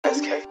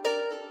SK,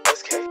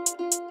 SK,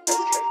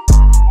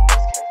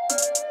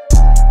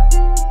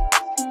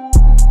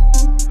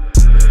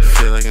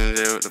 Feel like I'm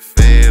there with the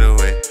fade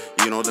away.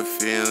 You know the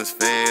feelings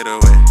fade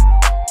away.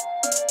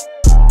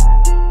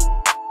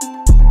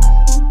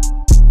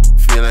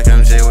 Feel like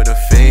I'm Jay with the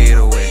fade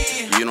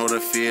away. You know the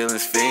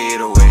feelings fade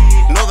away.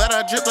 Know that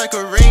I drip like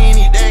a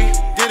rainy day.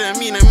 Didn't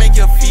mean to make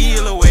you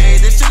feel away.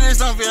 This shit just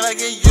don't feel like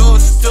it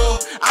used to.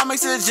 I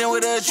mix the gin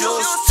with a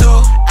juice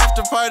too.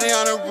 After party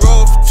on the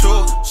roof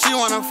too. She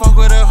wanna fuck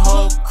with the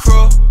whole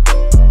crew.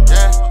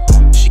 Yeah.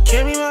 She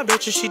can't be my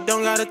bitch if she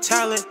don't got a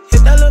talent.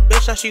 Hit that little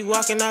bitch, how she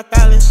walking out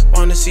balance.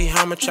 Wanna see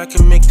how much I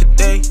can make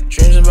today.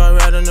 Dreams about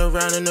riding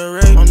around in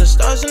the rain. On the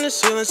stars in the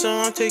ceiling, so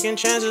I'm taking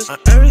chances. On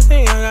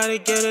everything, I gotta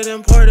get it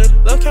imported.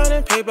 Love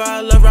counting paper,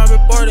 I love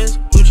Robert Borden's.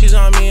 Gucci's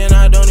on me and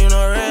I don't need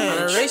no range.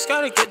 On the race,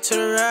 gotta get to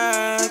the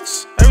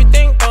racks.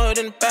 Everything throw it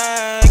in the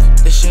bag.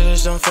 This shit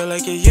just don't feel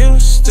like it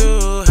used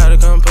to. Had to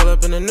come pull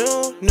up in a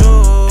new.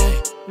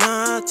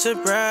 Not to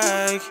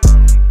brag.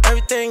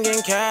 Everything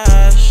in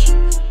cash.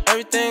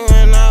 Everything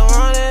when I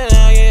want it,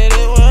 I get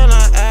it when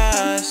I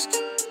ask.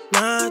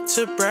 Not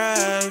to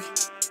brag.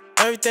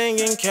 Everything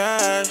in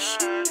cash.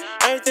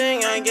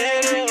 Everything I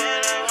get it when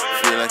I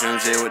want it. Feel like I'm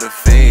Jay with the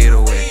fade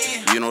away.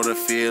 You know the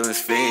feelings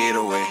fade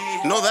away.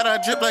 Know that I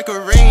drip like a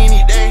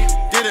rainy day.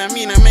 Didn't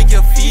mean to make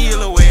you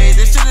feel away.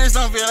 This shit just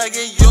don't feel like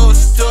it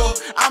used to.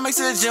 I mix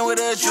the gin with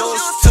a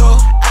juice too.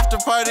 After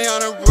party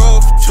on the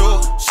roof too.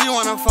 She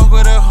wanna fuck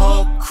with the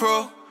whole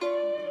crew.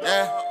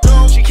 Yeah.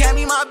 She can't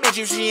be my bitch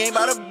if she ain't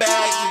bout a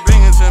bag. She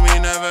bring it to me,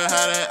 never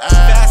had an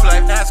eye. Fast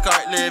life,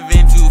 NASCAR,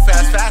 living too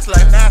fast. Fast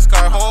life,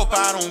 NASCAR, hope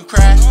I don't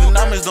crash. The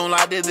numbers don't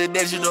lie, did the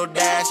digital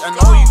dash. I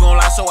know you gon'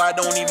 lie, so I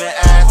don't even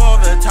ask. Pull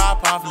the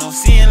top off, no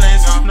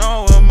ceilings,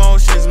 no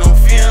emotions, no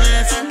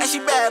feelings. And she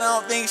bad, I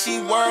don't think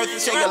she worth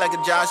it. Shake it like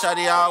a Josh,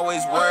 shawty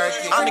always work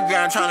it. On the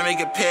ground trying to make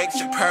a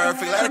picture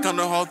perfect. Let her come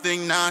the whole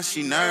thing, now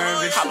she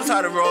nervous. Hop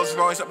inside the Rolls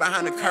Royce up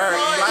behind the curtain.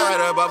 Fly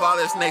right above all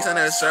the snakes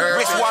under the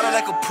surface. Rich water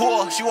like a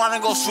pool, she wanna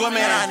go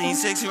swimming. I need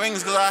 6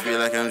 rings cause I feel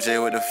like I'm Jay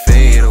with the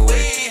fade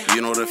away.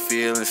 You know the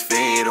feelings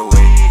fade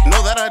away.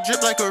 Know that I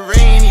drip like a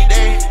rainy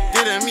day.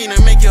 Didn't mean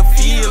to make you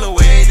feel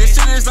away. This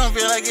shit just don't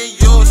feel like it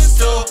used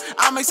to.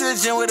 I mix the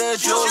gin with a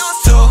juice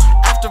too.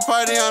 After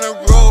party on the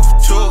roof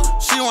too.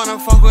 She wanna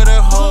fuck with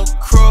the whole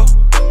crew.